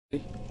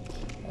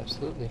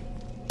Absolutely.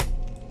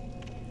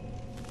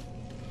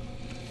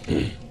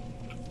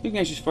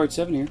 Ignatius Fart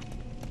 7 here.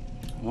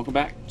 Welcome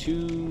back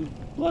to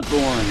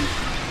Bloodborne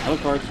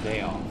Alucard's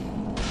Day Off.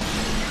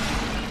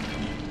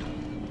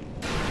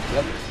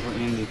 Yep. We're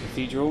in the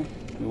cathedral.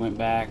 We went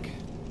back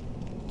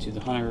to the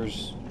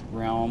Hunter's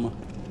Realm,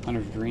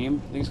 Hunter's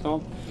Dream, I think it's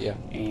called. Yeah.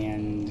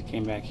 And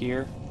came back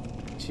here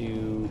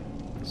to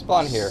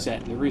Spawn here.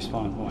 set the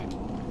respawn point.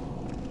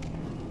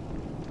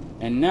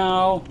 And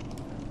now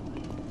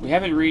we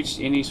haven't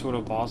reached any sort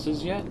of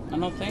bosses yet, I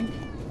don't think.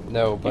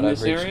 No, but in I've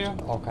this reached area?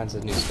 all kinds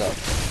of new stuff.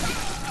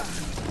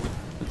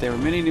 But there were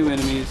many new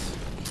enemies.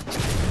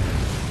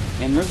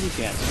 And Rosie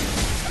Cat's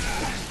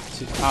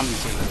here to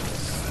commentate with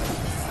us.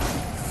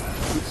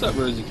 What's up,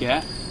 Rosie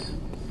Cat?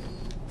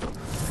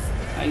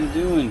 How you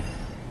doing?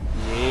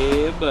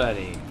 Yeah,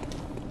 buddy.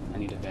 I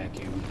need a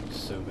vacuum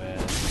so bad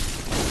in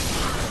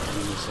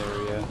this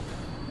area.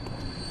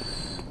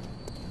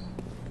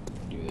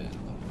 Do that a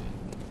little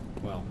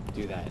bit. Well,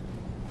 do that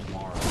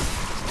tomorrow.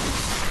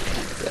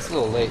 That's a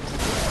little late. A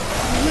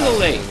little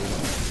late.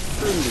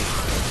 Truly.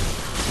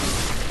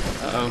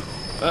 Uh-oh.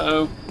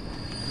 Uh-oh.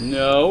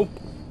 No.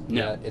 No.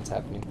 Yeah, it's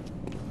happening.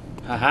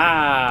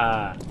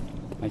 Haha!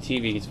 My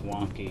TV gets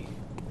wonky.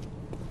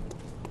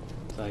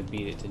 So I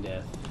beat it to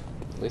death.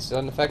 At least it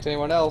doesn't affect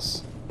anyone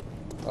else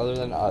other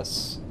than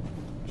us.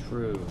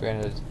 True.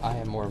 Granted, I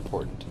am more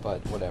important, but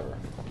whatever.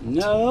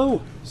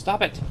 No!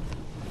 Stop it!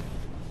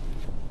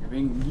 You're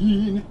being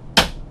mean.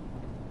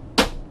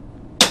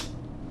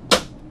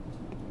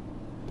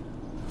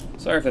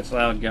 Sorry if that's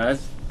loud,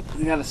 guys.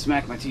 I gotta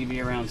smack my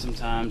TV around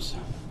sometimes.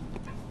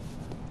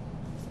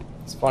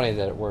 It's funny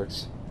that it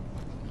works.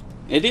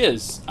 It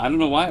is. I don't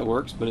know why it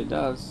works, but it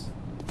does.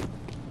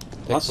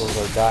 Pixels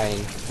are dying.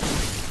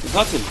 There's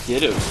lots of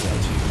Ditto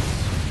statues.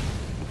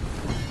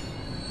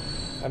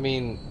 I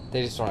mean,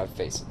 they just don't have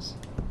faces.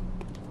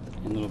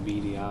 And little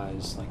beady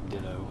eyes like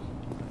Ditto.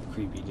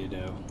 Creepy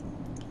Ditto.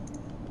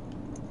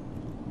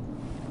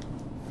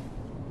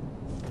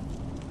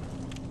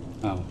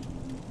 Oh.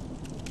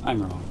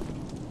 I'm wrong.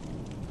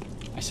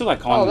 I still like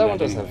calling Oh, them that one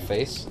doesn't anyway. have a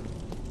face.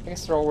 I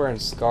guess they're all wearing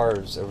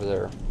scarves over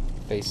their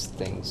face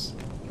things.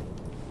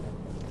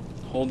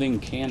 Holding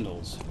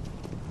candles.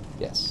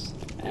 Yes.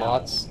 Ow.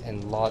 Lots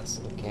and lots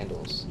of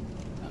candles.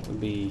 That would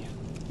be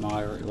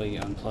moderately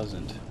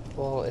unpleasant.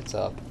 Well, it's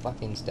a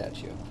fucking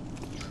statue.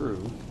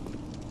 True.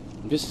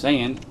 I'm just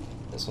saying.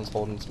 This one's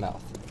holding its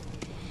mouth.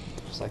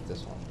 Just like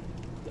this one.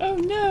 Oh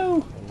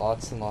no! And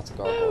lots of Oh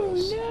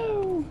gargoyles.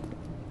 no!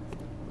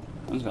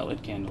 One's got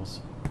lit candles.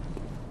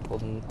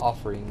 Holding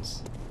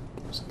offerings.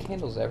 There's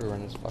candles everywhere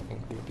in this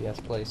fucking creepy ass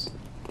place.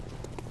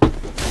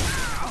 Candles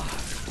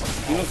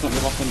don't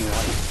give off any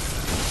light.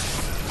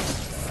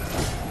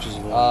 Which is a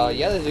little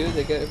Yeah, they do.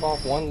 They give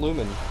off 1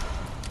 lumen.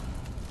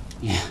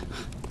 Yeah.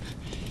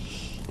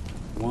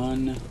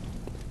 1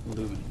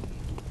 lumen.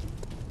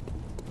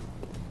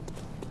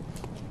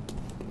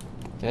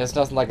 And it's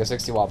nothing like a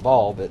 60-watt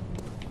bulb, but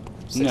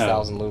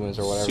 6,000 lumens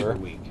or whatever. Super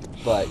weak.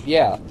 But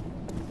yeah.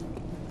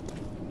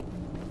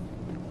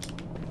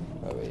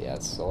 Oh yeah,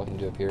 that's all I can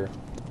do up here.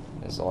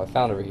 That's all I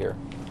found over here.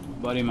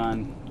 Buddy of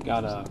mine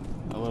got a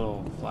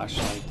little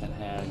flashlight that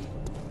had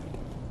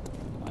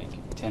like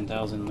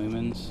 10,000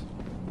 lumens.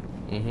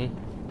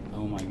 Mm-hmm.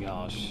 Oh my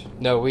gosh.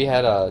 No, we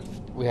had a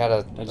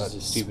That's just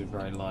a stupid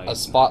bright light. a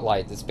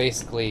spotlight that's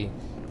basically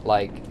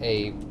like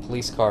a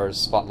police car's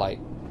spotlight.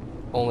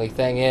 Only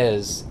thing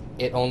is,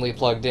 it only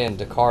plugged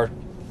into car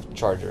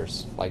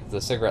chargers, like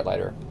the cigarette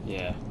lighter.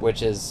 Yeah.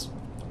 Which is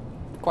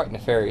quite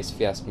nefarious if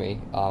you ask me.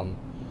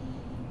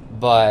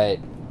 But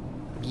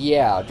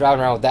yeah,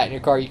 driving around with that in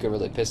your car, you could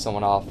really piss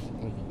someone off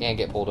and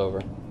get pulled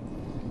over.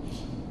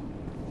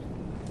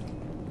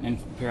 And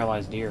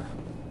paralyzed deer.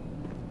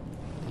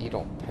 You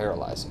don't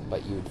paralyze them,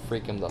 but you would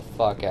freak them the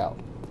fuck out.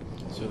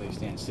 So they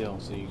stand still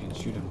so you can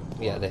shoot them.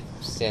 Yeah, they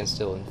stand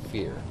still in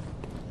fear.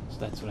 So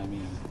that's what I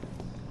mean.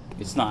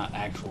 It's not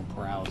actual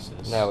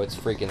paralysis. No, it's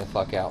freaking the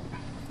fuck out.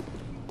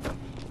 Of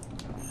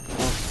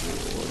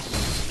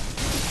course.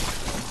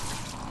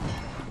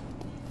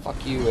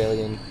 Fuck you,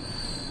 alien.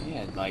 He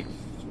had like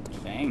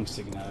fangs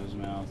sticking out of his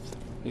mouth.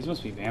 These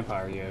must be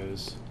vampire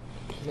yos.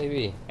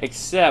 Maybe.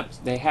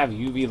 Except they have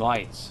UV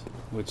lights,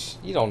 which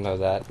You don't know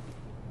that.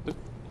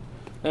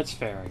 that's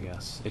fair, I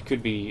guess. It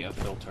could be a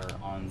filter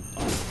on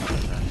the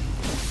filter.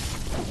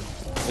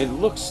 It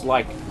looks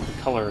like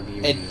the color of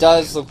UV. It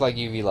does look like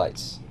UV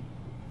lights.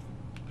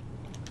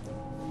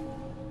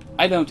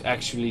 I don't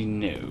actually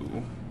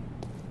know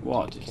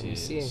what it Can you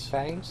is. see any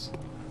fangs?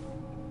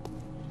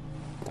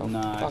 Oh,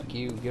 Nah. fuck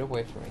you. Get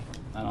away from me.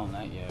 Not on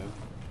that yo.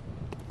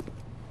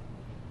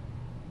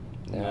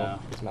 No, No.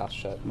 his mouth's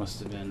shut. Must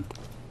have been.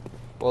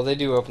 Well, they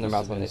do open their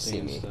must mouth have when been they see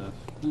seeing me Stuff.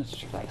 That's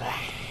true. Like,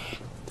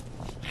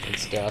 and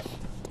stuff.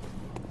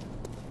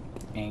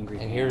 Angry.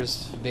 And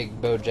here's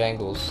Big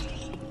Bojangles.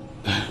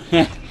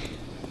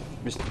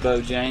 Mr.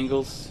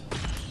 Bojangles.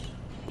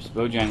 Mr.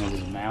 Bojangles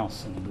is a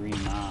mouse in the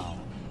Green Mile,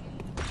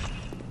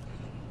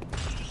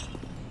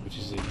 which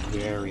is a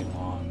very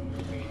long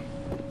movie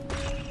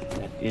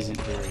that isn't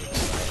very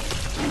exciting.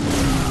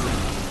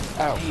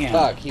 Oh, Damn.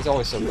 fuck. He's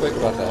always so quick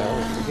about that. I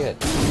always forget.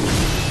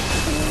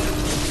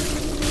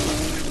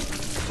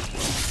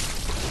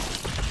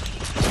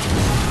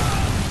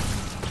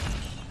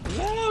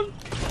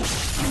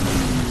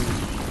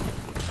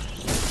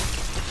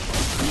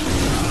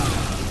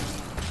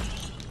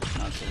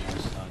 Not so much.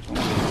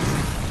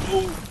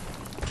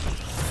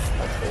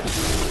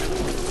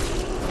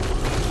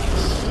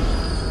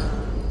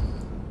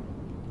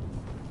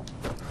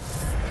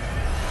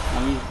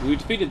 We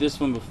defeated this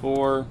one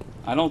before.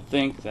 I don't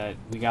think that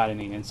we got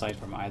any insight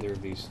from either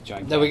of these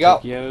gigantic No, we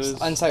got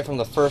Yos. insight from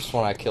the first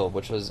one I killed,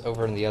 which was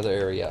over in the other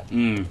area.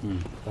 Mm-hmm.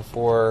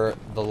 Before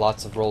the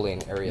lots of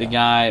rolling area. The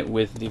guy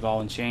with the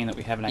ball and chain that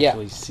we haven't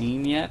actually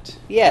seen yet.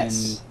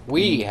 Yes.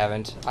 We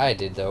haven't. I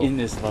did, though. In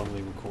this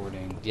lovely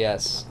recording.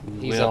 Yes.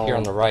 He's up here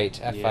on the right,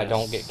 if I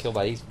don't get killed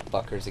by these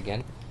fuckers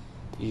again.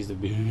 He's the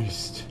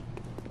beast.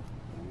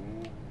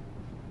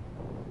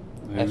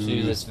 I have to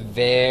do this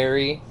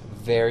very,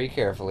 very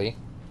carefully.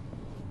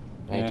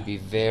 I need to be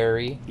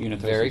very,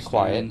 very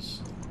quiet.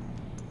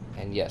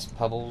 And yes,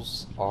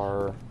 pebbles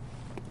are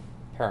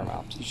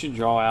paramount. You should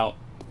draw out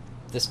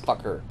this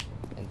fucker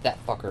and that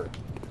fucker.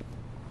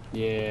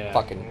 Yeah.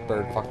 Fucking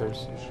bird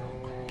fuckers.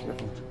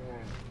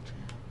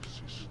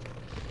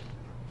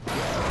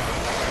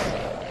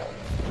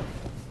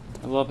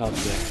 I love how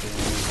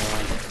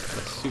dexterous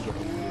it's super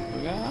cool.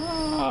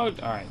 Oh,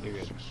 alright, you're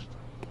good.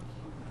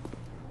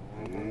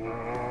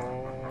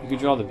 You could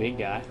draw the big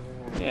guy.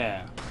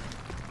 Yeah.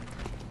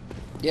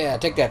 Yeah,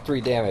 take that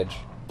 3 damage,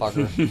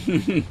 fucker.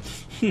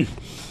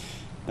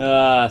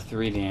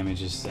 3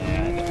 damage is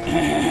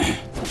sad.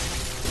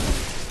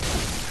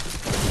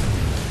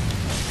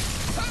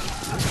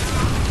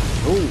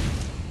 Ooh.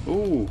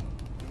 Ooh.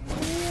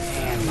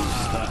 Damn,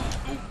 come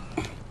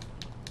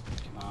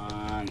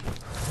on.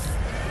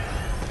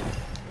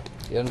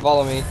 You didn't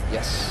follow me.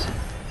 Yes.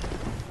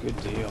 Good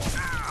deal.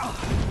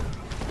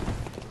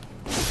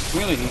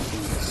 Really, he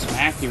can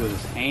smack you with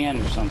his hand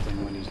or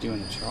something when he's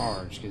doing the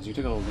charge, because you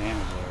took a little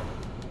damage there.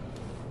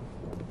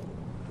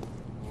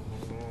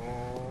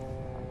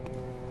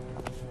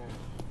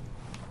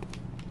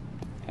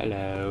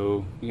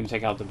 Hello. You gonna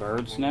take out the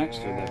birds next,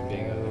 or that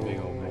big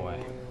old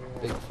boy?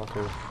 Big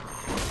fucker.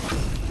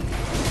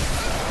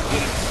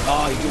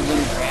 Oh, you didn't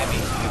really grab me.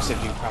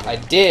 Except you probably... I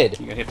did!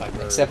 You got hit by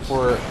birds. Except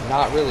for,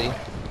 not really.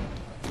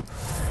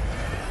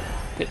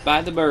 Hit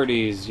by the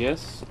birdies,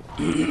 yes?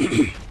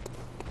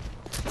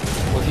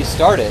 Well, if you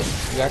start it,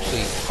 you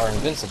actually are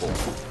invincible.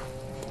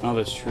 Oh,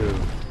 that's true.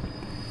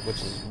 Which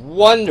is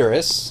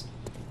wondrous,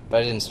 but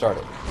I didn't start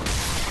it.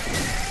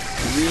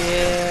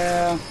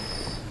 Yeah.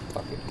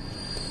 Fucking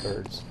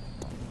birds.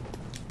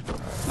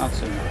 Not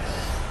so much.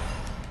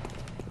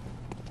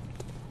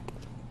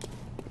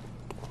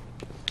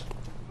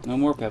 No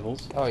more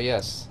pebbles. Oh,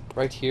 yes.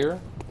 Right here,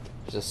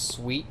 there's a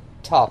sweet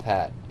top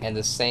hat and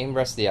the same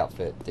rest of the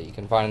outfit that you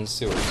can find in the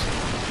sewers.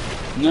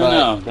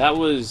 No, that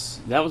was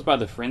by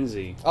the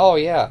frenzy. Oh,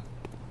 yeah.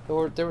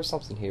 There was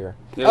something here.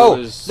 There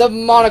was the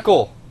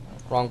monocle!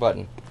 Wrong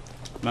button.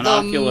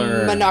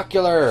 Monocular. The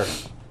monocular!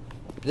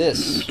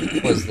 This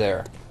was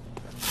there.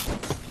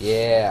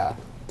 Yeah.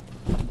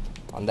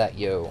 On that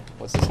yo.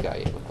 What's this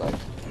guy look like?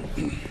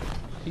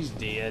 He's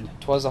dead.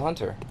 'Twas a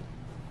hunter.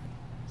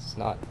 It's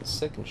not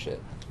sick and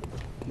shit.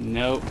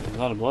 Nope. There's a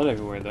lot of blood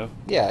everywhere, though.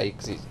 Yeah,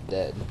 because he's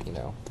dead, you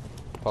know.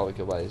 Probably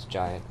killed by his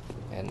giant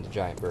and the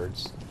giant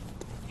birds.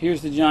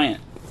 Here's the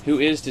giant, who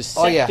is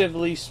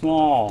deceptively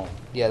small.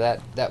 Yeah,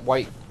 that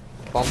white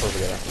bump over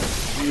there.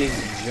 He is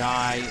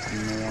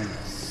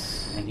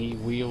ginormous. And he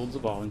wields a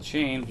ball and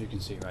chain, which you can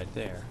see right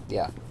there.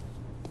 Yeah.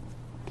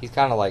 He's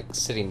kind of like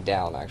sitting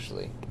down,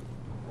 actually.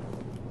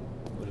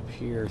 Would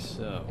appear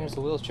so. Here's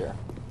the wheelchair.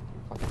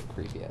 Fucking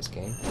creepy ass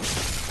game.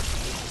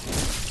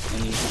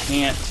 And you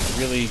can't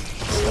really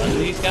stun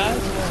these guys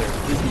because they're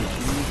freaking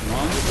huge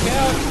monsters.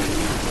 Go!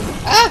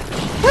 Ah!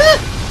 Ah!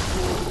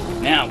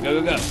 Now,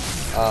 go, go, go.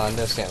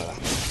 No stamina.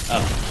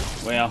 Oh,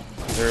 well,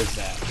 there's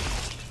that.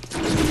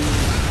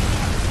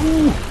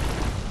 Ooh.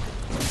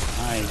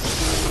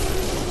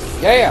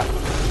 Nice. Yeah!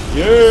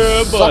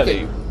 Yeah, Suck buddy.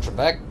 it,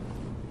 Trebek.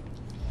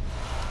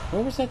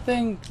 Where was that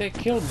thing that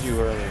killed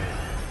you earlier?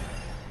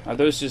 Are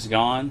those just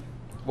gone?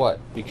 What?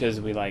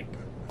 Because we, like,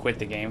 quit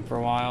the game for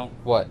a while?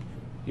 What?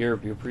 Your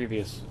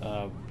previous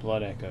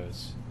blood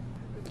echoes.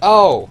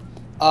 Oh!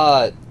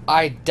 I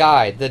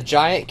died. The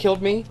giant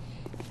killed me,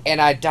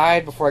 and I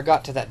died before I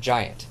got to that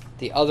giant.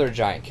 The other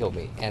giant killed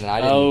me, and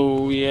I didn't...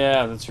 Oh,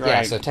 yeah, that's right.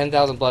 Yeah, so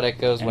 10,000 blood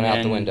echoes And went out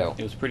the then window.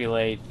 It was pretty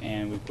late,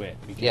 and we quit.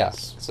 Because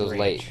Yes, so it was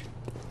rage. late.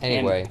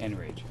 Anyway, And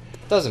rage.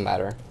 doesn't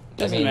matter.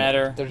 Doesn't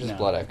matter. They're just No.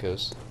 blood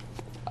echoes.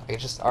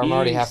 I'm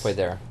already halfway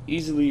there.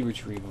 Easily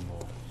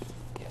retrievable.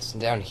 Yes, and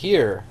down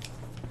here,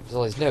 there's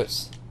all these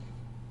notes.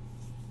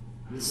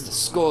 It's the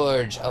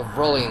scourge of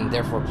rolling,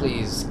 therefore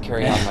please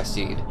carry on my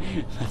steed.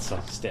 That's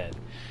all stead.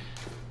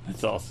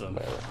 That's awesome.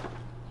 Whatever.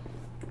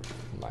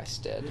 My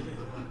stead.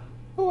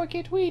 Oh, I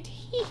can't wait.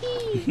 Hee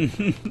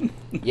hee.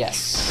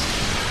 Yes.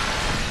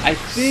 I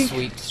think...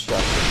 Sweet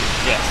destruction.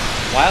 Yes.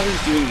 While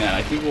he's doing that,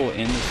 I think we'll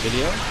end this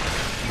video,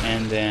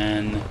 and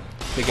then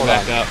Pick it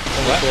back up.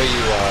 Let me show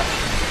you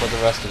what the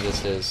rest of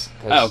this is.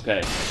 Oh,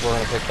 okay. We're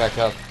going to pick back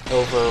up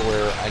over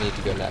where I need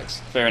to go next.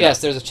 Fair enough.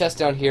 Yes, there's a chest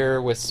down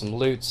here with some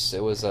loots.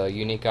 It was a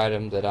unique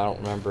item that I don't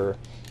remember.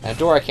 And a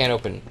door I can't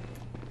open.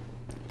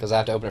 Because I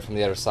have to open it from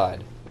the other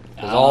side.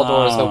 Because all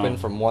doors open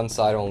from one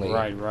side only.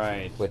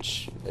 Right.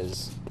 Which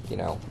is, you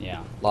know,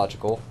 yeah,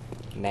 logical.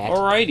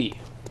 Alrighty.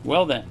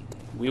 Well then,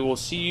 we will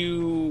see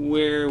you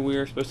where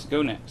we're supposed to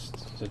go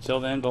next. So till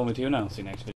then, Volmatio, and I'll see you next video.